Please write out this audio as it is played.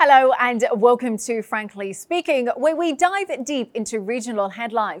Hello and welcome to Frankly Speaking, where we dive deep into regional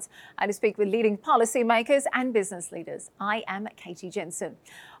headlines and to speak with leading policymakers and business leaders. I am Katie Jensen.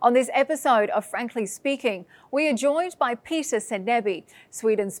 On this episode of Frankly Speaking, we are joined by Peter Semneby,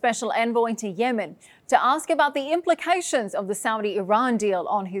 Sweden's Special Envoy to Yemen, to ask about the implications of the Saudi-Iran deal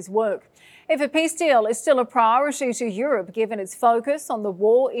on his work. If a peace deal is still a priority to Europe given its focus on the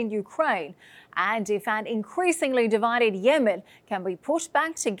war in Ukraine, and if an increasingly divided Yemen can be put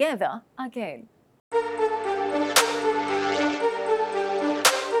back together again.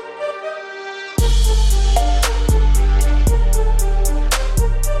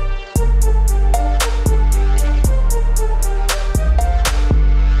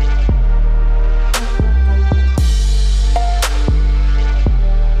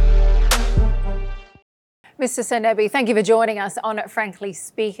 Mr. Semneby, thank you for joining us on Frankly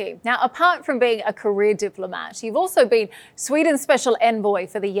Speaking. Now, apart from being a career diplomat, you've also been Sweden's Special Envoy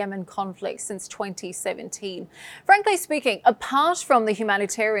for the Yemen conflict since 2017. Frankly speaking, apart from the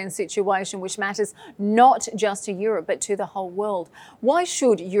humanitarian situation, which matters not just to Europe, but to the whole world, why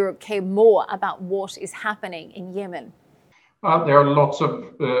should Europe care more about what is happening in Yemen? Well, there are lots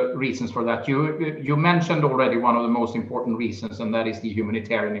of reasons for that. You mentioned already one of the most important reasons, and that is the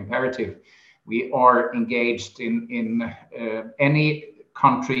humanitarian imperative. We are engaged in any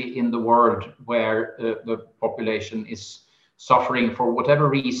country in the world where the population is suffering for whatever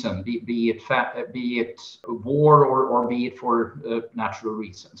reason, be it war or be it for natural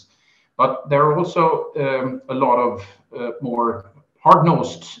reasons. But there are also a lot of more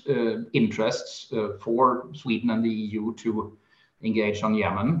hard-nosed interests for Sweden and the EU to engage on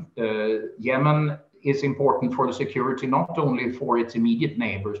Yemen. Yemen is important for the security, not only for its immediate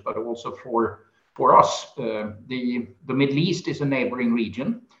neighbors, but also for us. The Middle East is a neighboring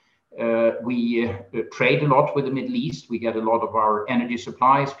region. We trade a lot with the Middle East. We get a lot of our energy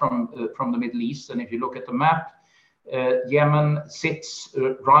supplies from the Middle East. And if you look at the map, Yemen sits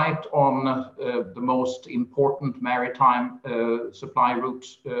right on the most important maritime supply route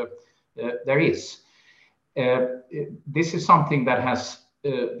there is. This is something that has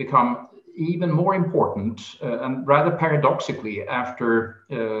become even more important and rather paradoxically after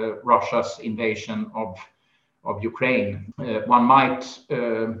Russia's invasion of Ukraine. One might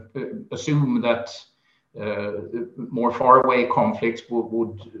assume that more faraway conflicts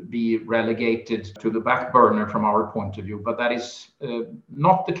would be relegated to the back burner from our point of view, but that is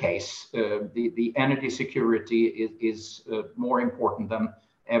not the case. The energy security is more important than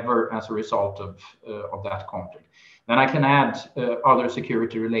ever as a result of that conflict. Then I can add other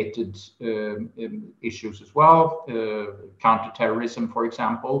security-related issues as well, counterterrorism, for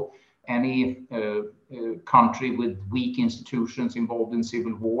example. Any country with weak institutions involved in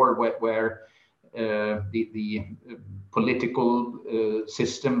civil war, where the political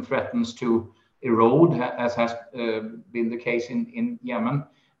system threatens to erode, as has been the case in Yemen,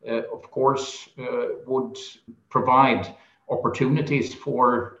 of course, would provide opportunities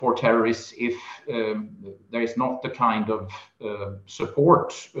for terrorists if there is not the kind of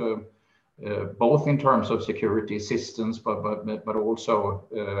support, both in terms of security assistance, but also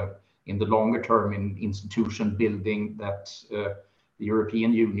in the longer term in institution building that the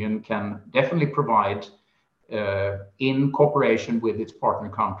European Union can definitely provide in cooperation with its partner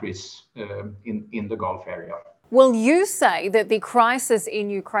countries in the Gulf area. Will you say that the crisis in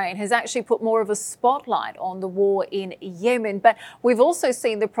Ukraine has actually put more of a spotlight on the war in Yemen? But we've also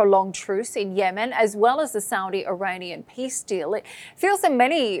seen the prolonged truce in Yemen, as well as the Saudi-Iranian peace deal. It feels in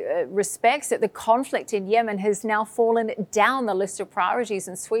many respects that the conflict in Yemen has now fallen down the list of priorities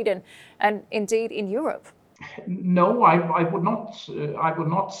in Sweden and indeed in Europe. No, I would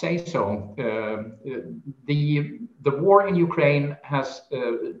not say so. The war in Ukraine has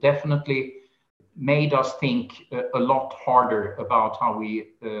definitely made us think a lot harder about how we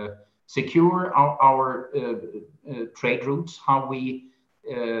secure our trade routes, how we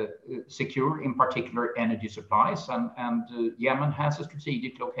secure, in particular, energy supplies. And Yemen has a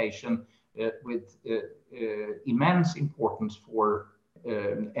strategic location with immense importance for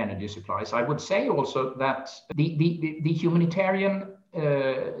energy supplies. I would say also that the humanitarian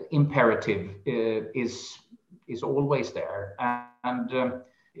imperative is always there. And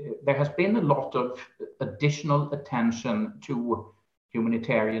there has been a lot of additional attention to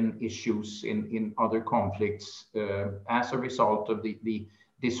humanitarian issues in other conflicts as a result of the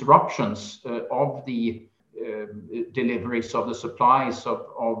disruptions of the deliveries of the supplies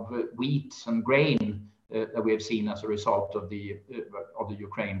of wheat and grain that we have seen as a result of the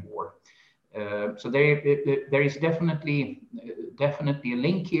Ukraine war. So there is definitely a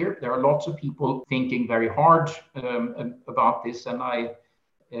link here. There are lots of people thinking very hard about this, and I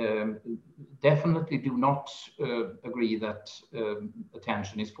definitely do not agree that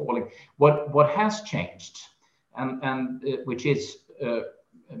attention is falling. What has changed, and which is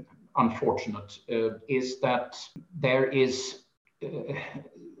unfortunate, is that there is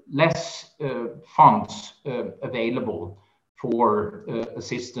less funds available for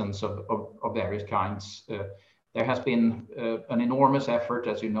assistance of various kinds. There has been an enormous effort,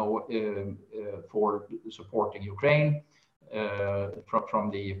 as you know, for supporting Ukraine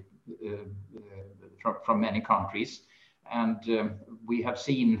from many countries, and we have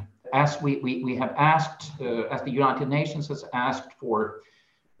seen, as we have asked, as the United Nations has asked for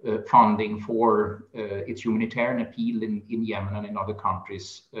funding for its humanitarian appeal in Yemen and in other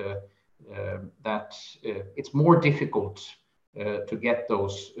countries, that it's more difficult to get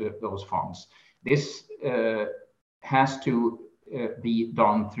those funds. This has to be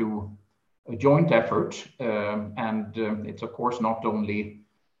done through a joint effort, and it's of course not only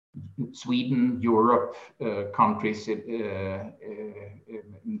Sweden, Europe, countries in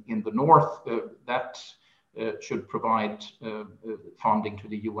the north that should provide funding to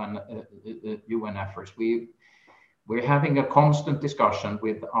the UN efforts. We're having a constant discussion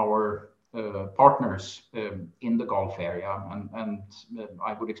with our partners in the Gulf area, and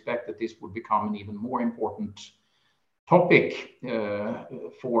I would expect that this would become an even more important topic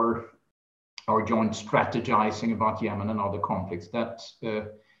for our joint strategizing about Yemen and other conflicts, that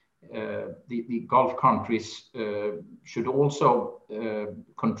the Gulf countries should also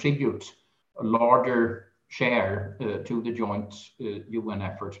contribute a larger share to the joint UN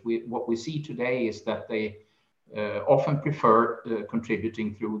efforts. What we see today is that they often prefer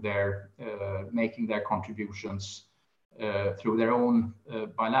contributing through their making their contributions through their own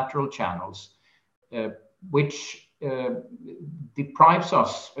bilateral channels, which deprives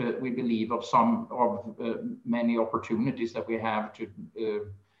us, we believe, of many opportunities that we have to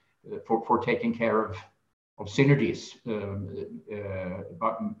for taking care of synergies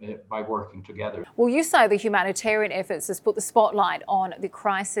by working together. Well, you say the humanitarian efforts has put the spotlight on the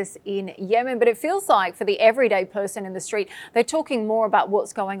crisis in Yemen, but it feels like for the everyday person in the street, they're talking more about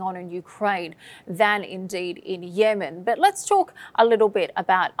what's going on in Ukraine than indeed in Yemen. But let's talk a little bit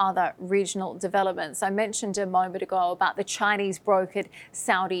about other regional developments. I mentioned a moment ago about the Chinese brokered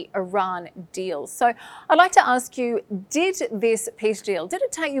Saudi-Iran deal. So I'd like to ask you, did this peace deal, did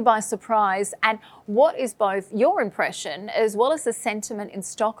it take you by surprise? And what is both your impression as well as the sentiment in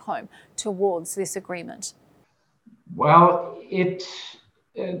Stockholm towards this agreement? Well, it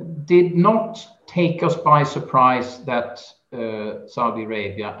did not take us by surprise that Saudi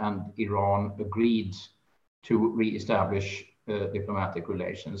Arabia and Iran agreed to re-establish diplomatic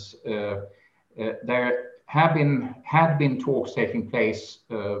relations. There had been talks taking place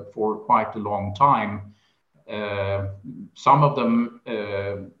for quite a long time. Some of them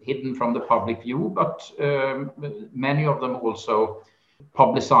hidden from the public view, but many of them also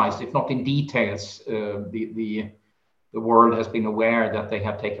publicized, if not in details. The world has been aware that they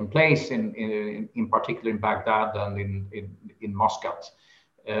have taken place in particular in Baghdad and in Muscat.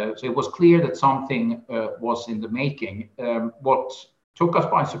 So it was clear that something was in the making. What took us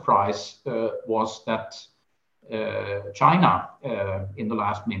by surprise was that China in the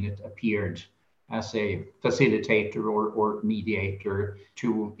last minute appeared as a facilitator or mediator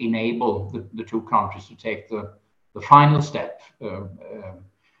to enable the two countries to take the final step.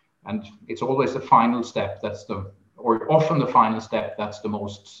 And it's always the final step or often the final step that's the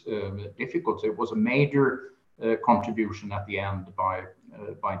most difficult. So it was a major contribution at the end by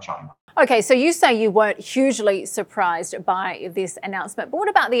China. Okay, so you say you weren't hugely surprised by this announcement, but what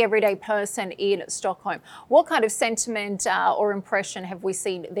about the everyday person in Stockholm? What kind of sentiment or impression have we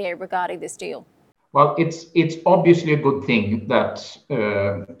seen there regarding this deal? Well, it's obviously a good thing that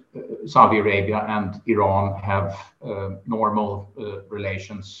Saudi Arabia and Iran have normal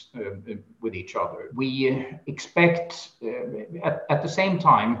relations with each other. We expect, at the same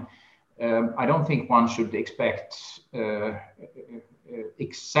time, I don't think one should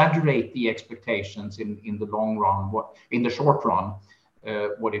exaggerate the expectations in the long run, in the short run,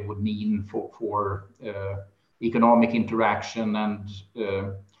 what it would mean for economic interaction and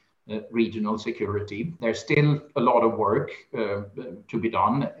regional security. There's still a lot of work to be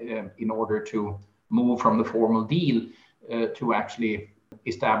done in order to move from the formal deal to actually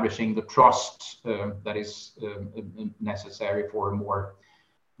establishing the trust that is necessary for a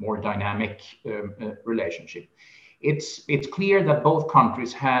more dynamic relationship. It's clear that both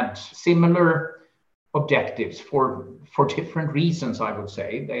countries had similar objectives for different reasons, I would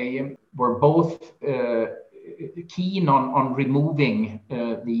say. They were both keen on removing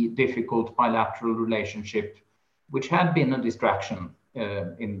the difficult bilateral relationship, which had been a distraction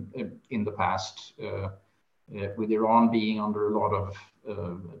in the past, with Iran being under a lot of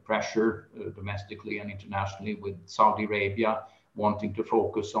pressure domestically and internationally, with Saudi Arabia wanting to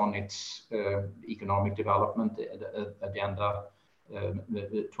focus on its economic development agenda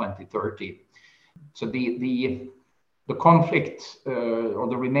 2030. So the conflict or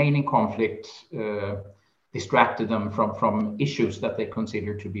the remaining conflict distracted them from issues that they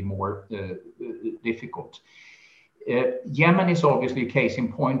consider to be more difficult. Yemen is obviously a case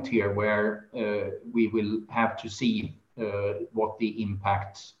in point here, where we will have to see what the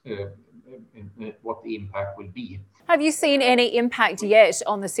impact will be. Have you seen any impact yet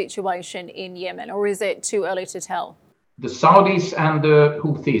on the situation in Yemen, or is it too early to tell? The Saudis and the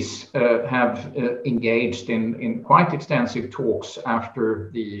Houthis have engaged in quite extensive talks after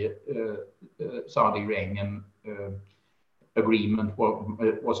the Saudi-Iranian agreement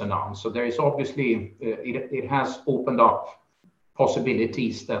was announced. So there is obviously, it has opened up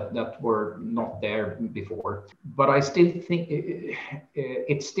possibilities that were not there before. But I still think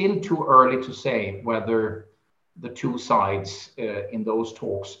it's still too early to say whether the two sides in those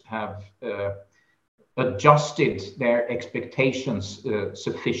talks have adjusted their expectations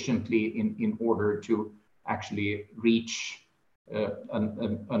sufficiently in order to actually reach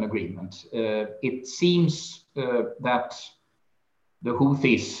an agreement. It seems that the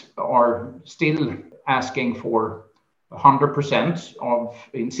Houthis are still asking for 100%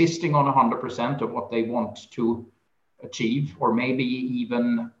 insisting on 100% of what they want to achieve, or maybe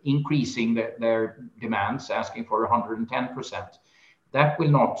even increasing their demands, asking for 110%. That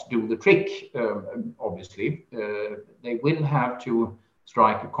will not do the trick, obviously. They will have to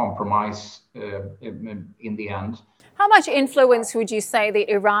strike a compromise in the end. How much influence would you say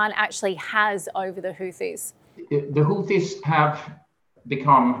that Iran actually has over the Houthis? The Houthis have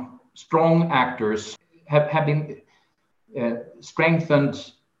become strong actors, have been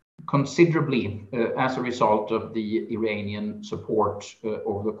strengthened considerably as a result of the Iranian support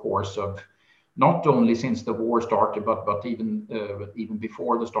over the course of not only since the war started, but even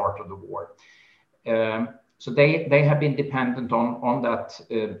before the start of the war. So they have been dependent on that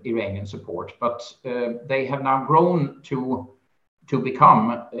Iranian support, but they have now grown to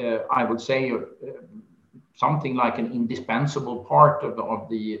become, I would say, something like an indispensable part of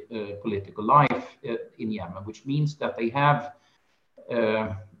the political life in Yemen, which means that they have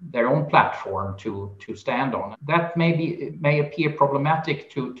their own platform to stand on. That may appear problematic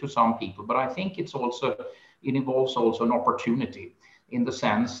to some people, but I think it involves also an opportunity, in the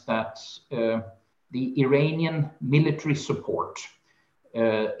sense that the Iranian military support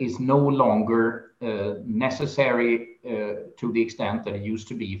is no longer necessary to the extent that it used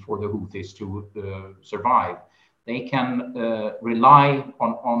to be for the Houthis to survive. They can rely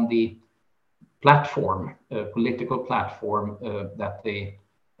on the platform, political platform that they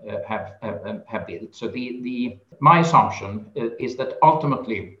have built. So my assumption is that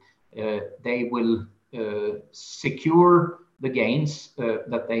ultimately they will secure the gains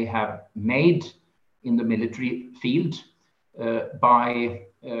that they have made in the military field by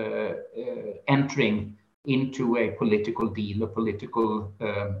entering into a political deal, a political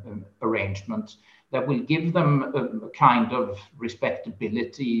arrangement that will give them a kind of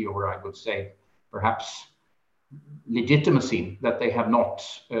respectability, or I would say perhaps legitimacy, that they have not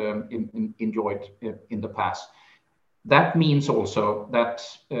enjoyed in the past. That means also that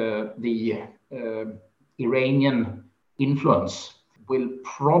the Iranian influence will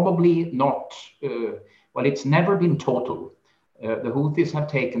probably not, well, it's never been total. The Houthis have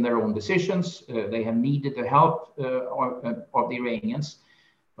taken their own decisions. They have needed the help of the Iranians.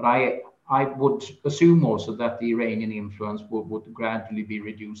 But I would assume also that the Iranian influence would gradually be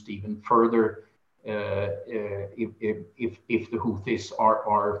reduced even further if the Houthis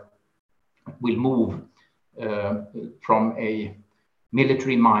will move from a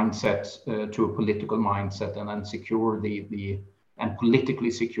military mindset to a political mindset, and then secure and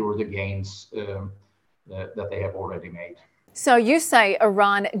politically secure the gains that they have already made. So you say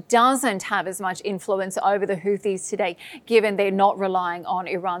Iran doesn't have as much influence over the Houthis today, given they're not relying on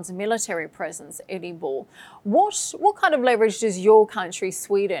Iran's military presence anymore. What kind of leverage does your country,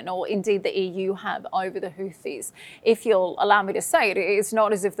 Sweden, or indeed the EU, have over the Houthis? If you'll allow me to say it, it's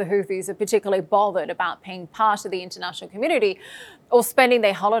not as if the Houthis are particularly bothered about being part of the international community or spending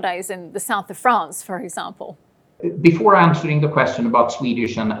their holidays in the south of France, for example. Before answering the question about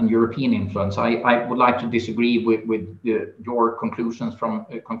Swedish and European influence, I would like to disagree with your conclusion from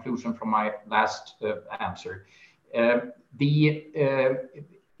my last answer. The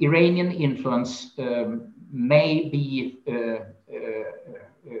Iranian influence may be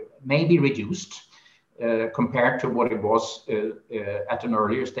reduced compared to what it was at an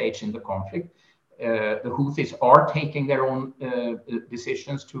earlier stage in the conflict. The Houthis are taking their own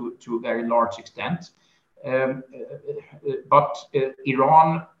decisions to a very large extent. But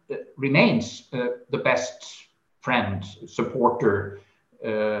Iran remains the best friend, supporter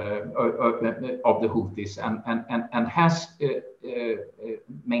of the Houthis, and has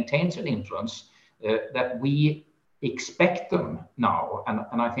maintains an influence that we expect them now.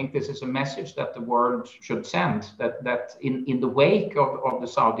 And I think this is a message that the world should send, that in the wake of the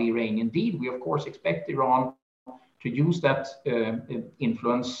Saudi-Iranian deal, we of course expect Iran to use that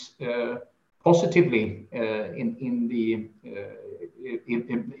influence positively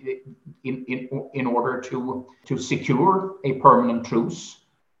in order to secure a permanent truce,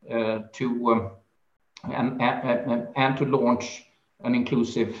 and to launch an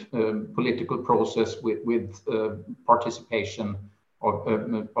inclusive political process with participation of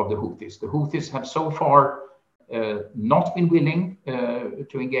the Houthis. The Houthis have so far not been willing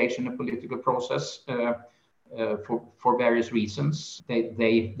to engage in a political process for various reasons.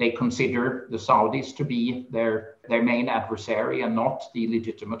 They consider the Saudis to be their main adversary and not the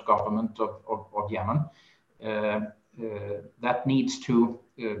legitimate government of Yemen. That needs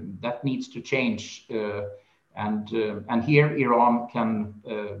to change, and here Iran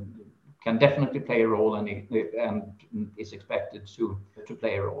can definitely play a role, and is expected to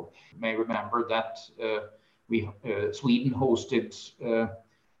play a role. You may remember that Sweden hosted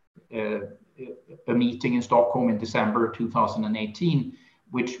a meeting in Stockholm in December 2018,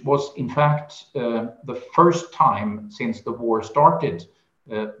 which was in fact the first time since the war started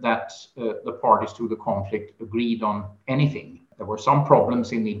that the parties to the conflict agreed on anything. There were some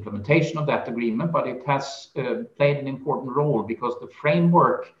problems in the implementation of that agreement, but it has played an important role, because the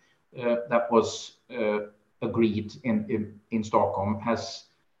framework that was agreed in Stockholm has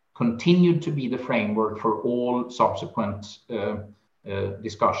continued to be the framework for all subsequent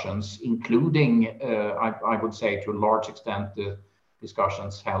discussions, including, I would say, to a large extent, the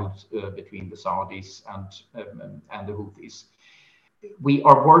discussions held between the Saudis and the Houthis. We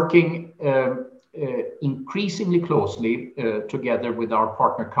are working increasingly closely together with our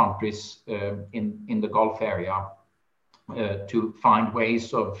partner countries in the Gulf area to find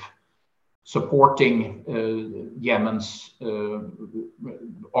ways of supporting Yemen's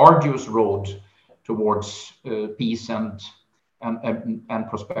arduous road towards peace and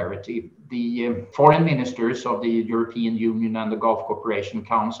prosperity. The foreign ministers of the European Union and the Gulf Cooperation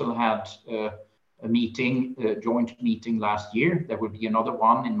Council had a joint meeting last year. There will be another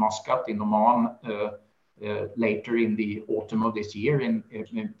one in Muscat in Oman later in the autumn of this year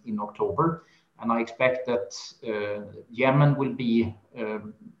in October. And I expect that Yemen will be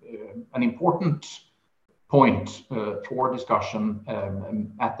an important point for discussion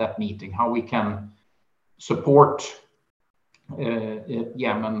at that meeting, how we can support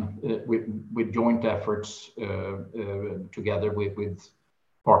Yemen with joint efforts together with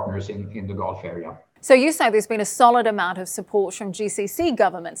partners in the Gulf area. So you say there's been a solid amount of support from GCC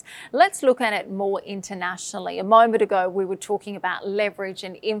governments. Let's look at it more internationally. A moment ago, we were talking about leverage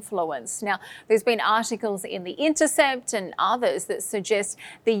and influence. Now, there's been articles in The Intercept and others that suggest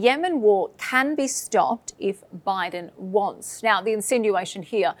the Yemen war can be stopped if Biden wants. Now, the insinuation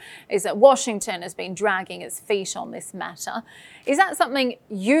here is that Washington has been dragging its feet on this matter. Is that something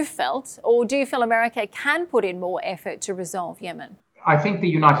you felt, or do you feel America can put in more effort to resolve Yemen? I think the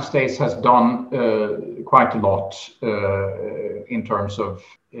United States has done quite a lot in terms of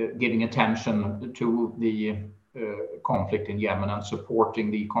giving attention to the conflict in Yemen and supporting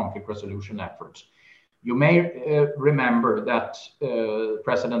the conflict resolution efforts. You may remember that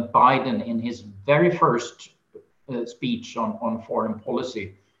President Biden, in his very first speech on foreign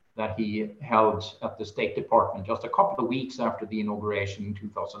policy that he held at the State Department just a couple of weeks after the inauguration in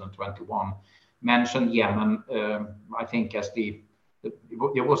 2021, mentioned Yemen, I think, as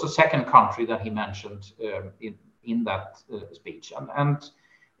it was the second country that he mentioned in that speech. And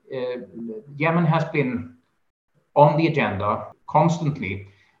Yemen has been on the agenda constantly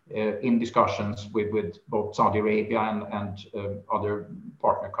in discussions with both Saudi Arabia and other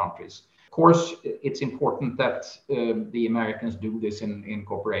partner countries. Of course, it's important that the Americans do this in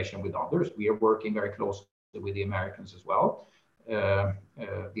cooperation with others. We are working very closely with the Americans as well.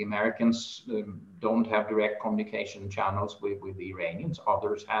 The Americans don't have direct communication channels with the Iranians,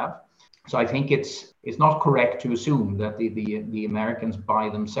 others have. So I think it's not correct to assume that the Americans by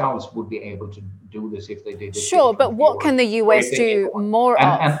themselves would be able to do this if they did it. Sure, but what can the US do more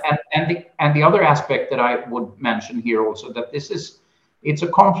of? And the other aspect that I would mention here also, that it's a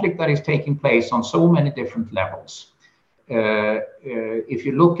conflict that is taking place on so many different levels. If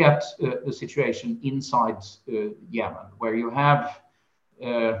you look at the situation inside Yemen, where you have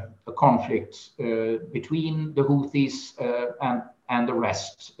a conflict between the Houthis and the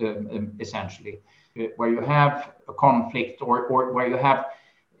rest, essentially, where you have a conflict, or where you have,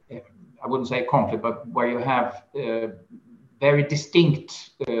 I wouldn't say a conflict, but where you have very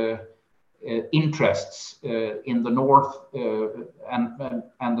distinct interests in the north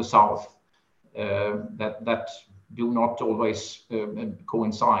and the south that do not always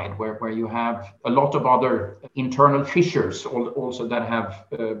coincide, where you have a lot of other internal fissures also that have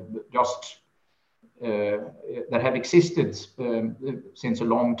that have existed since a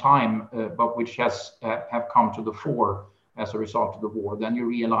long time, but which have come to the fore as a result of the war. Then you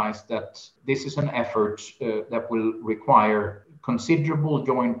realize that this is an effort that will require considerable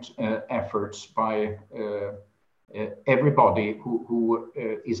joint efforts by everybody who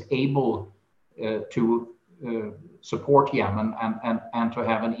is able to support Yemen and to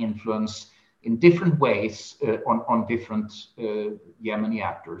have an influence in different ways on different Yemeni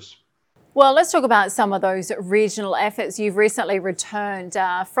actors. Well, let's talk about some of those regional efforts. You've recently returned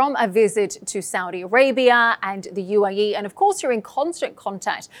from a visit to Saudi Arabia and the UAE, and of course you're in constant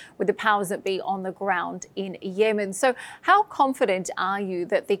contact with the powers that be on the ground in Yemen. So how confident are you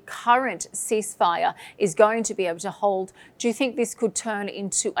that the current ceasefire is going to be able to hold? Do you think this could turn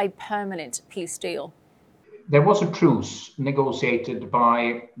into a permanent peace deal? There was a truce negotiated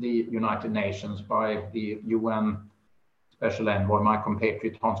by the United Nations, by the UN Special Envoy, my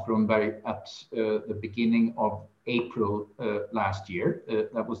compatriot Hans Grundberg, at the beginning of April last year.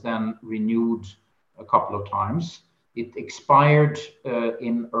 That was then renewed a couple of times. It expired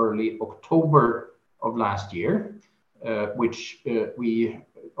in early October of last year, which we,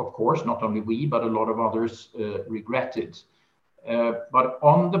 of course, not only we, but a lot of others regretted. But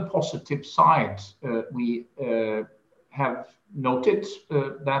on the positive side, we have noted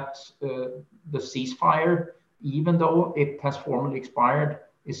that the ceasefire, even though it has formally expired,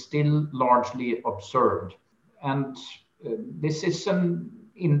 is still largely observed. And this is an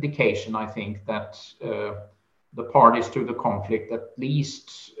indication, I think, that the parties to the conflict at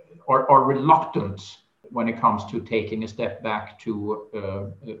least are reluctant when it comes to taking a step back to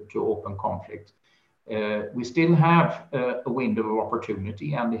open conflict. We still have a window of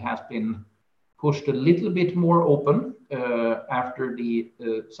opportunity, and it has been pushed a little bit more open after the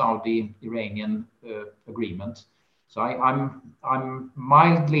Saudi-Iranian agreement. So I'm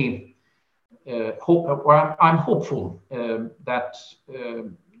mildly I'm hopeful that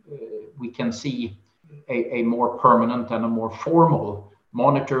we can see a more permanent and a more formal,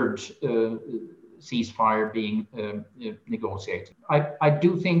 monitored ceasefire being negotiated. I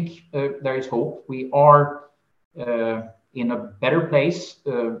do think there is hope. We are in a better place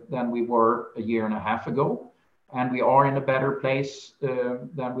than we were a year and a half ago, and we are in a better place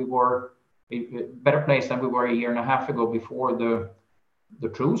than we were a year and a half ago before the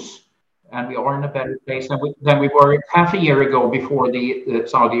truce. And we are in a better place than we were half a year ago before the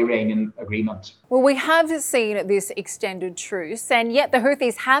Saudi-Iranian agreement. Well, we have seen this extended truce, and yet the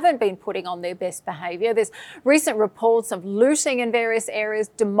Houthis haven't been putting on their best behaviour. There's recent reports of looting in various areas,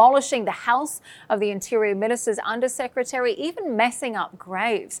 demolishing the house of the Interior Minister's Undersecretary, even messing up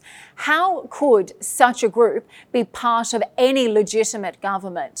graves. How could such a group be part of any legitimate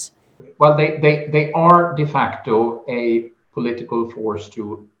government? Well, they are de facto a political force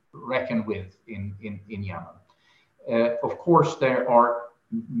to reckon with in Yemen. Of course, there are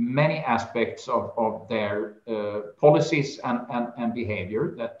many aspects of their policies and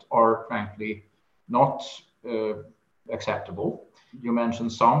behavior that are frankly not acceptable. You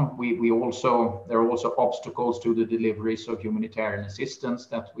mentioned some. There are also obstacles to the deliveries of humanitarian assistance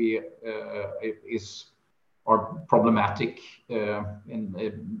that are problematic in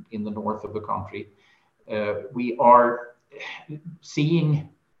the north of the country. We are seeing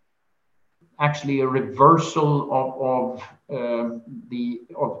actually a reversal of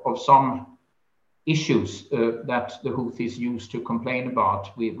some issues that the Houthis used to complain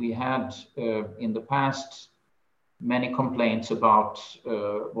about. We had in the past many complaints about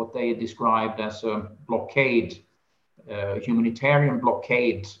what they described as a blockade, humanitarian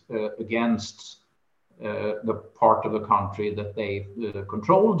blockade against the part of the country that they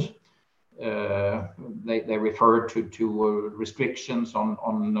controlled. They referred to restrictions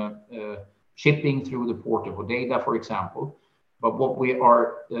on shipping through the port of Hodeidah, for example. But what we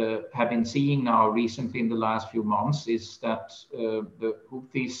have been seeing now recently in the last few months is that the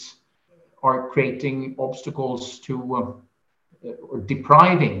Houthis are creating obstacles to or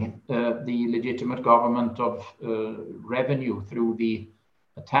depriving the legitimate government of revenue through the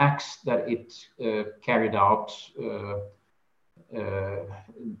attacks that it carried out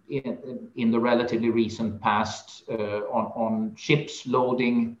in the relatively recent past on ships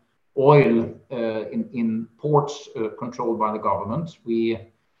loading oil in ports controlled by the government.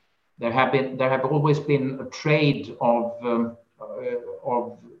 There have always been a trade of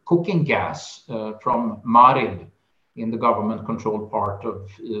cooking gas from Marib in the government-controlled part of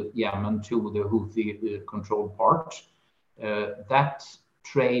Yemen to the Houthi-controlled part. That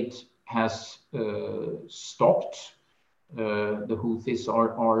trade has stopped. The Houthis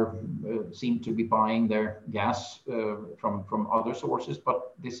seem to be buying their gas from other sources,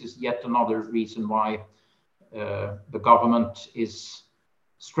 but this is yet another reason why the government is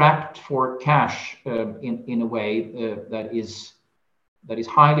strapped for cash in a way that is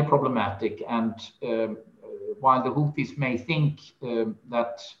highly problematic. And while the Houthis may think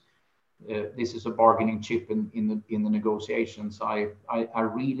that this is a bargaining chip in the negotiations, I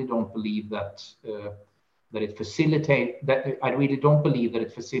really don't believe that it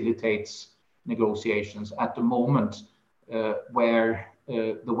facilitates negotiations at the moment, where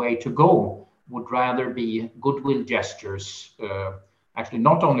the way to go would rather be goodwill gestures, actually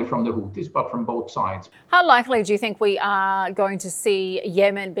not only from the Houthis but from both sides. How likely do you think we are going to see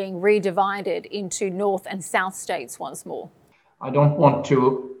Yemen being redivided into North and South states once more? I don't want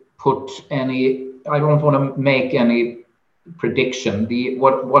to make any prediction.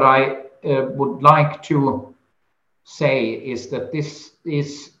 What I would like to say is that this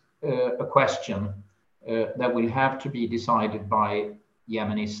is a question that will have to be decided by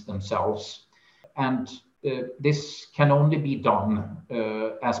Yemenis themselves, and this can only be done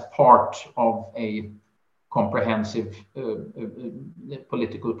as part of a comprehensive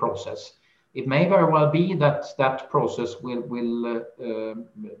political process. It may very well be that process will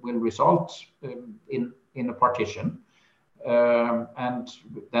result in a partition, and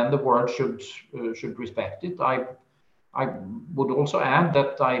then the world should respect it. I would also add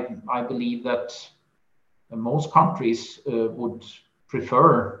that I believe that most countries would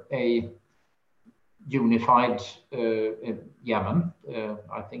prefer a unified Yemen.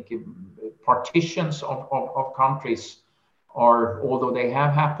 I think partitions of countries although they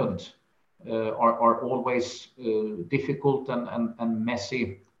have happened, are always difficult and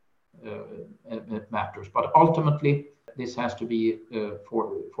messy matters. But ultimately, this has to be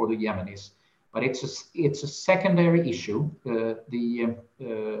for the Yemenis. But it's a secondary issue. The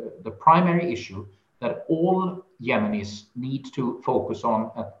primary issue that all Yemenis need to focus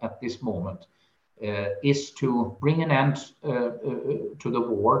on at this moment is to bring an end to the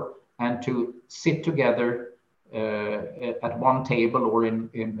war and to sit together at one table or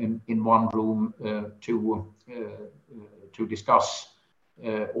in one room to discuss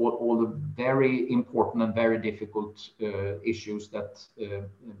all the very important and very difficult issues that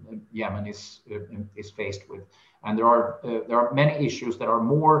Yemen is faced with. And there are many issues that are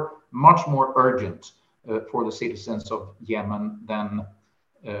much more urgent for the citizens of Yemen than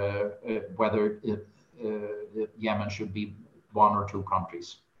whether Yemen should be one or two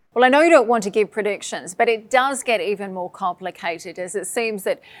countries. Well, I know you don't want to give predictions, but it does get even more complicated, as it seems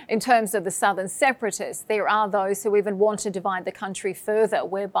that in terms of the southern separatists, there are those who even want to divide the country further,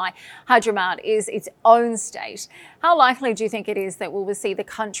 whereby Hadramaut is its own state. How likely do you think it is that we will see the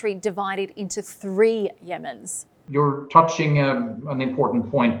country divided into three Yemens? You're touching an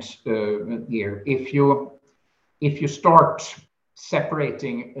important point here. If you start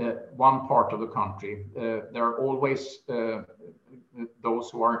separating one part of the country, there are always those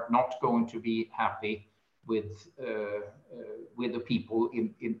who are not going to be happy with the people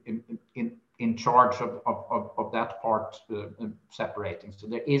in charge of that part separating. So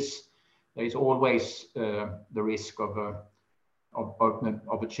there is always the risk of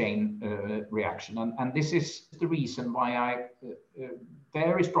a chain reaction, and this is the reason why I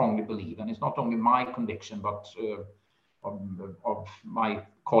very strongly believe, and it's not only my conviction, but of my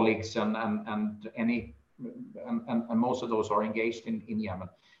colleagues and most of those who are engaged in Yemen,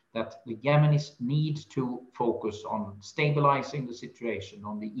 that the Yemenis need to focus on stabilizing the situation,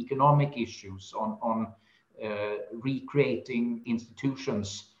 on the economic issues, on recreating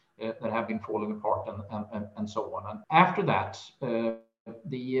institutions that have been falling apart, and so on. And after that,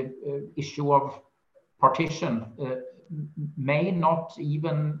 the issue of partition may not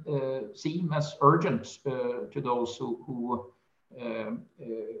even seem as urgent to those who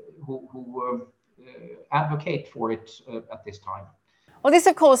advocate for it at this time. Well, this,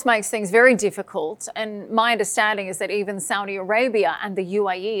 of course, makes things very difficult. And my understanding is that even Saudi Arabia and the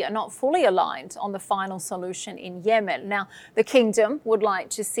UAE are not fully aligned on the final solution in Yemen. Now, the kingdom would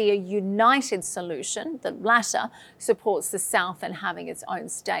like to see a united solution. The latter supports the South and having its own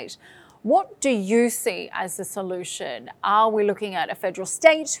state. What do you see as the solution? Are we looking at a federal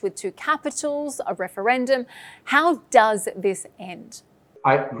state with two capitals, a referendum? How does this end?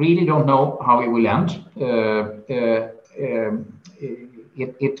 I really don't know how it will end.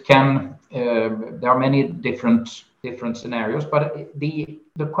 It can. There are many different scenarios, but the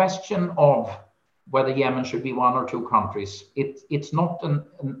question of whether Yemen should be one or two countries, it's not an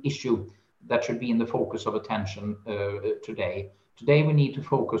issue that should be in the focus of attention today. Today we need to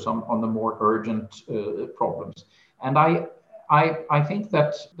focus on the more urgent problems, and I think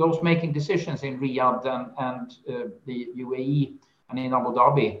that those making decisions in Riyadh and the UAE and in Abu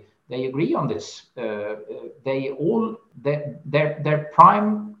Dhabi, they agree on this. Their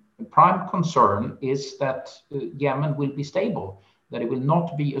prime concern is that Yemen will be stable, that it will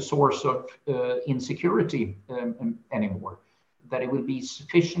not be a source of insecurity anymore, that it will be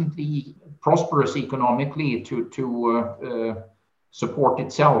sufficiently prosperous economically to support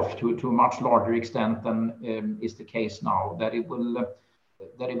itself to a much larger extent than is the case now, that it will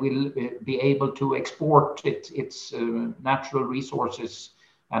be able to export its natural resources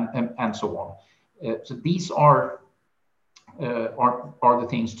and so on. So these are the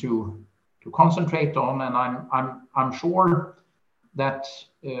things to concentrate on, and I'm sure that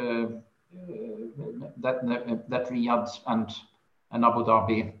that Riyadh and Abu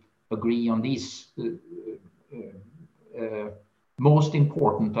Dhabi agree on these most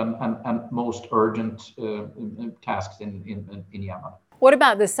important and most urgent tasks in Yemen. What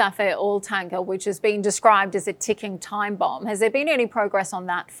about the Safir oil tanker, which has been described as a ticking time bomb? Has there been any progress on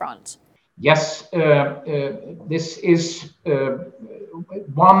that front? Yes, this is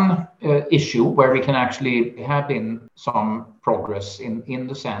one issue where we can actually have been some progress in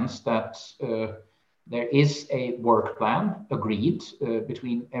the sense that there is a work plan agreed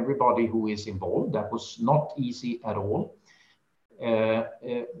between everybody who is involved. That was not easy at all.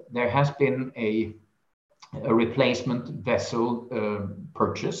 There has been a replacement vessel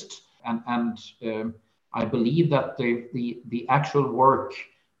purchased, and I believe that the actual work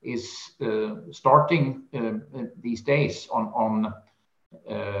is starting these days on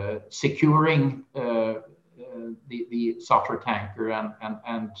securing the Safir tanker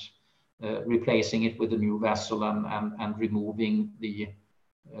and replacing it with a new vessel and removing the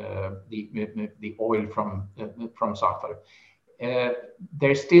oil from Safir.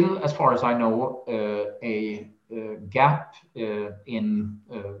 There's still, as far as I know, a gap in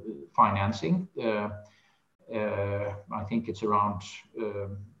financing. I think it's around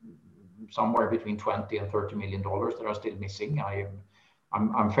somewhere between $20 and $30 million that are still missing.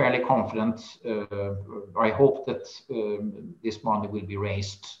 I'm fairly confident. I hope that this money will be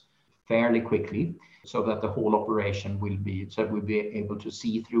raised fairly quickly, so that the whole operation will be able to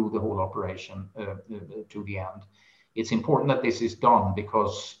see through the whole operation to the end. It's important that this is done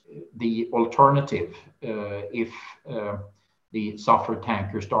because the alternative, if the Safir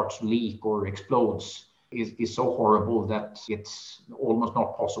tanker starts to leak or explodes, is so horrible that it's almost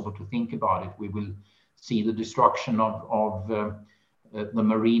not possible to think about it. We will see the destruction of the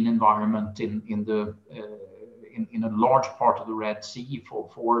marine environment in a large part of the Red Sea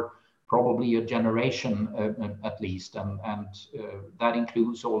for probably a generation at least, and that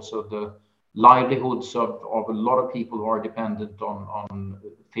includes also the livelihoods of a lot of people who are dependent on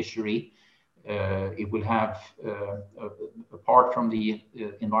fishery. It will have, apart from the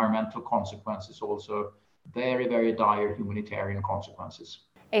environmental consequences, also very, very dire humanitarian consequences.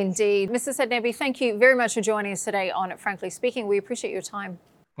 Indeed. Mr. Semneby, thank you very much for joining us today on Frankly Speaking. We appreciate your time.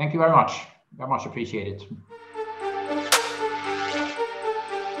 Thank you very much. Very much appreciated.